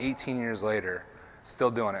 almost 18 years later,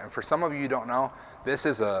 still doing it. And for some of you who don't know, this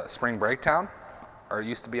is a spring break town, or it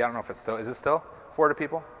used to be. I don't know if it's still. Is it still? Florida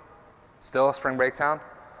people? Still a spring break town?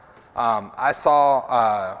 I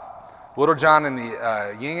saw Little John and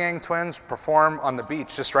the Yin Yang Twins perform on the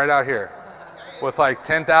beach just right out here with like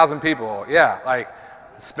 10,000 people. Yeah, like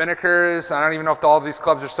Spinnakers. I don't even know if all of these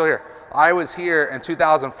clubs are still here. I was here in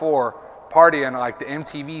 2004 partying like the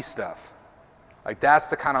MTV stuff. Like that's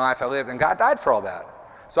the kind of life I lived. And God died for all that.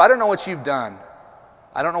 So I don't know what you've done.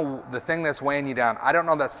 I don't know the thing that's weighing you down. I don't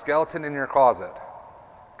know that skeleton in your closet.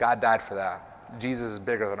 God died for that. Jesus is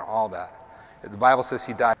bigger than all that. The Bible says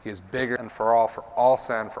he died. He is bigger and for all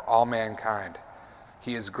sin, for all mankind.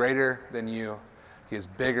 He is greater than you. He is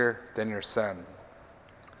bigger than your sin.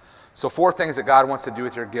 So 4 things that God wants to do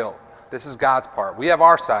with your guilt. This is God's part. We have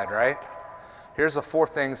our side, right? Here's the 4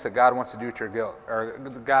 things that God wants to do with your guilt, or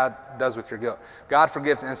God does with your guilt. God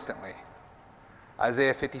forgives instantly.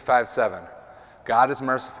 Isaiah 55:7. God is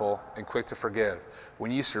merciful and quick to forgive. When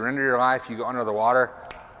you surrender your life, you go under the water,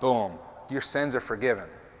 boom, your sins are forgiven.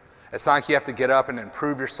 It's not like you have to get up and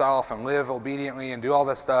improve yourself and live obediently and do all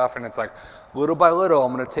this stuff, and it's like, little by little,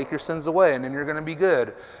 I'm going to take your sins away, and then you're going to be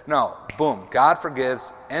good. No, boom, God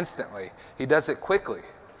forgives instantly. He does it quickly.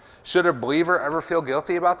 Should a believer ever feel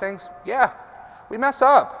guilty about things? Yeah, we mess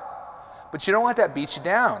up. But you don't let that beat you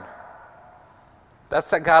down. That's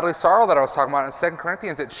that godly sorrow that I was talking about in 2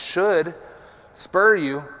 Corinthians. It should spur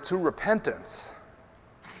you to repentance.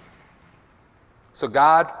 So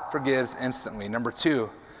God forgives instantly. Number 2,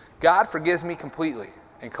 God forgives me completely.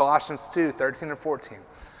 In Colossians 2:13 and 14.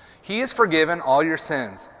 He has forgiven all your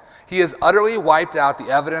sins. He has utterly wiped out the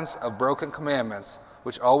evidence of broken commandments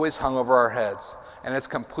which always hung over our heads, and has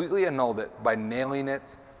completely annulled it by nailing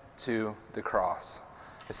it to the cross.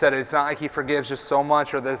 It said it's not like he forgives just so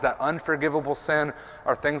much, or there's that unforgivable sin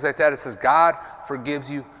or things like that. It says God forgives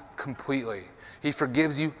you completely. He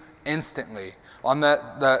forgives you instantly. On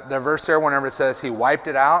the verse there, whenever it says he wiped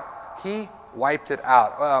it out, he wiped it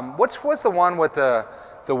out. Which was the one with the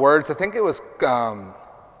words? I think it was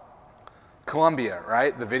Columbia,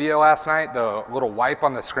 right? The video last night, the little wipe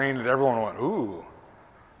on the screen, and everyone went, ooh,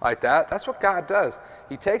 like that. That's what God does.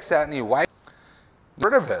 He takes that and he wipes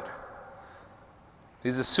rid of it.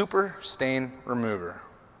 He's a super stain remover.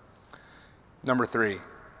 Number 3,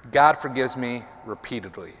 God forgives me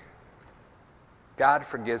repeatedly. God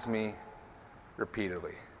forgives me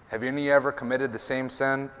repeatedly. Have any of you ever committed the same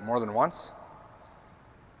sin more than once?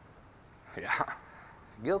 Yeah,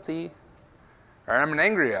 guilty. Or I'm an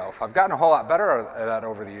angry elf. I've gotten a whole lot better at that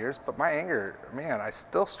over the years, but my anger, man, I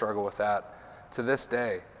still struggle with that to this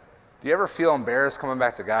day. Do you ever feel embarrassed coming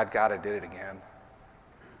back to God? God, I did it again.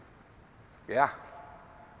 Yeah,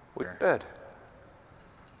 we're good.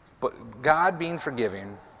 But God being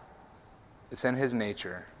forgiving, it's in his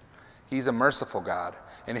nature. He's a merciful God.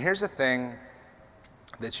 And here's the thing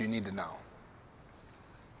that you need to know.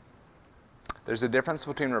 There's a difference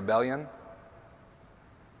between rebellion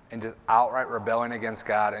and just outright rebelling against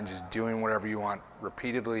God and just doing whatever you want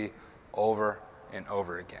repeatedly over and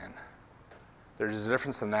over again. There's a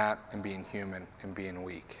difference in that and being human and being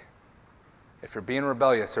weak. If you're being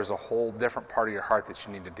rebellious, there's a whole different part of your heart that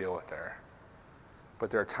you need to deal with there.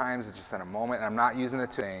 But there are times that just in a moment, and I'm not using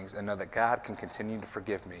it to things, and know that God can continue to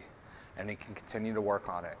forgive me and he can continue to work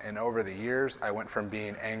on it. And over the years, I went from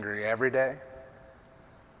being angry every day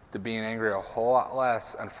to being angry a whole lot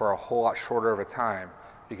less and for a whole lot shorter of a time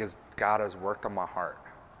because God has worked on my heart.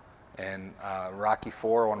 And Rocky IV,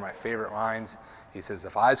 one of my favorite lines, he says,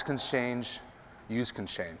 if eyes can change, yous can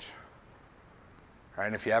change. Right?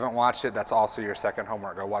 And if you haven't watched it, that's also your second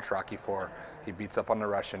homework. Go watch Rocky IV. He beats up on the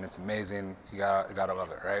Russian. It's amazing. You gotta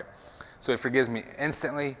love it, right? So he forgives me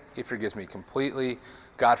instantly. He forgives me completely.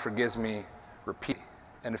 God forgives me repeatedly.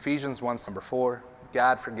 In Ephesians 1, number 4,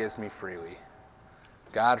 God forgives me freely.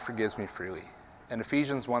 God forgives me freely. In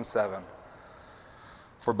Ephesians 1:7,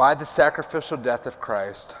 for by the sacrificial death of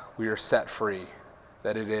Christ, we are set free.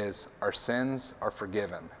 That it is, our sins are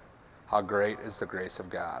forgiven. How great is the grace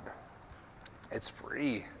of God. It's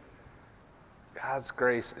free. God's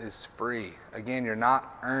grace is free. Again, you're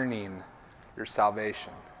not earning your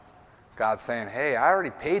salvation. God's saying, hey, I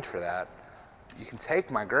already paid for that. You can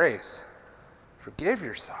take my grace. Forgive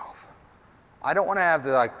yourself. I don't want to have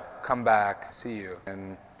to come back, see you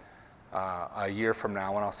in a year from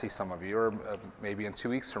now when I'll see some of you, or maybe in 2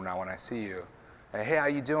 weeks from now when I see you. And, hey, how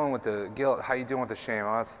you doing with the guilt? How you doing with the shame?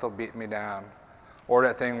 Oh, it's still beating me down. Or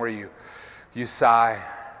that thing where you sigh,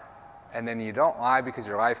 and then you don't lie because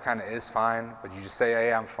your life kind of is fine, but you just say,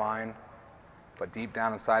 hey, I'm fine. But deep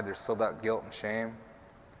down inside, there's still that guilt and shame.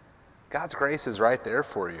 God's grace is right there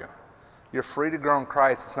for you. You're free to grow in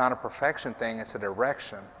Christ. It's not a perfection thing, it's a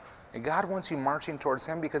direction. And God wants you marching towards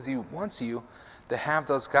him because he wants you to have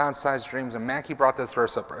those God-sized dreams. And Mackie brought this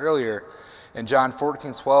verse up earlier in John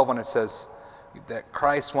 14:12 when it says that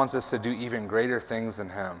Christ wants us to do even greater things than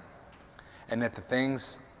him. And that the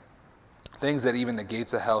things that even the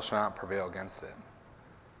gates of hell shall not prevail against it.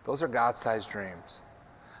 Those are God-sized dreams.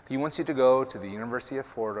 He wants you to go to the University of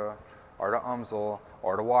Florida, or to UMSL,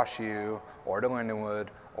 or to WashU, or to Lindenwood,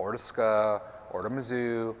 or to SCA, or to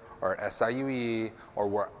Mizzou, or SIUE, or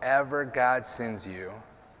wherever God sends you,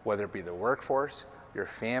 whether it be the workforce, your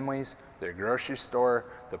families, the grocery store,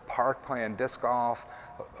 the park playing disc golf,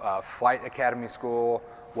 flight academy school,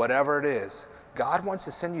 whatever it is. God wants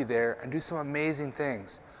to send you there and do some amazing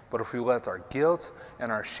things. But if we let our guilt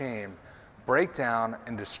and our shame break down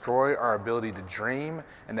and destroy our ability to dream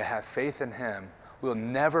and to have faith in him, we'll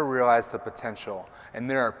never realize the potential. And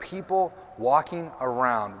there are people walking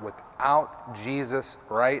around without Jesus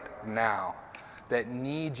right now that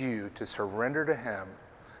need you to surrender to him,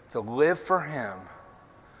 to live for him,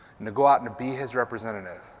 and to go out and to be his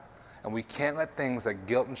representative. And we can't let things like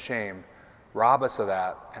guilt and shame rob us of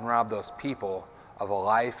that and rob those people of a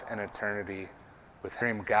life and eternity with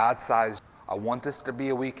dream God-sized. I want this to be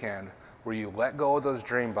a weekend where you let go of those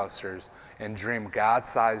dream busters and dream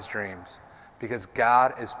God-sized dreams, because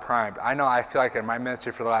God is primed. I feel like in my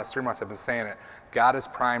ministry for the last 3 months I've been saying it. God has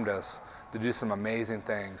primed us to do some amazing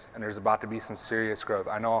things, and there's about to be some serious growth.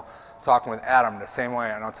 I know talking with Adam the same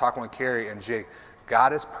way. I know talking with Carrie and Jake.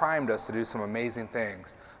 God has primed us to do some amazing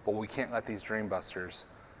things, but we can't let these dream busters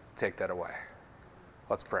take that away.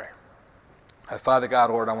 Let's pray. Father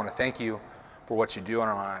God, Lord, I want to thank you for what you do in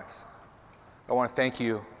our lives. I want to thank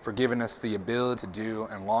you for giving us the ability to do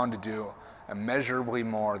and long to do immeasurably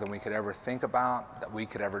more than we could ever think about, that we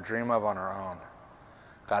could ever dream of on our own.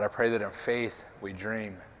 God, I pray that in faith we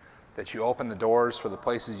dream, that you open the doors for the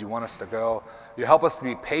places you want us to go. You help us to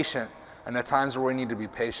be patient in the times where we need to be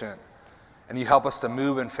patient. And you help us to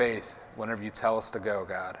move in faith whenever you tell us to go,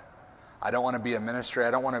 God. I don't want to be a ministry.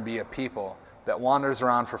 I don't want to be a people that wanders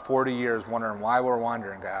around for 40 years wondering why we're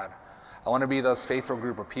wandering, God. I want to be those faithful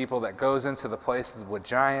group of people that goes into the places with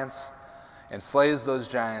giants and slays those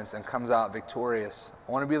giants and comes out victorious.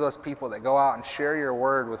 I want to be those people that go out and share your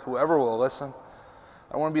word with whoever will listen.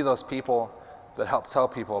 I want to be those people that help tell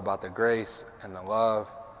people about the grace and the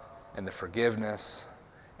love and the forgiveness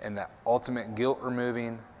and that ultimate guilt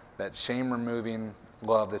removing, that shame removing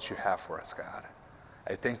love that you have for us, God.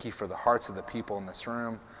 I thank you for the hearts of the people in this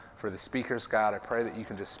room, for the speakers, God. I pray that you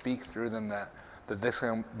can just speak through them, that this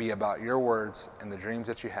can be about your words and the dreams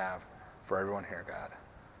that you have for everyone here, God.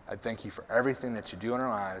 I thank you for everything that you do in our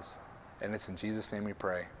lives, and it's in Jesus' name we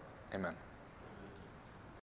pray. Amen.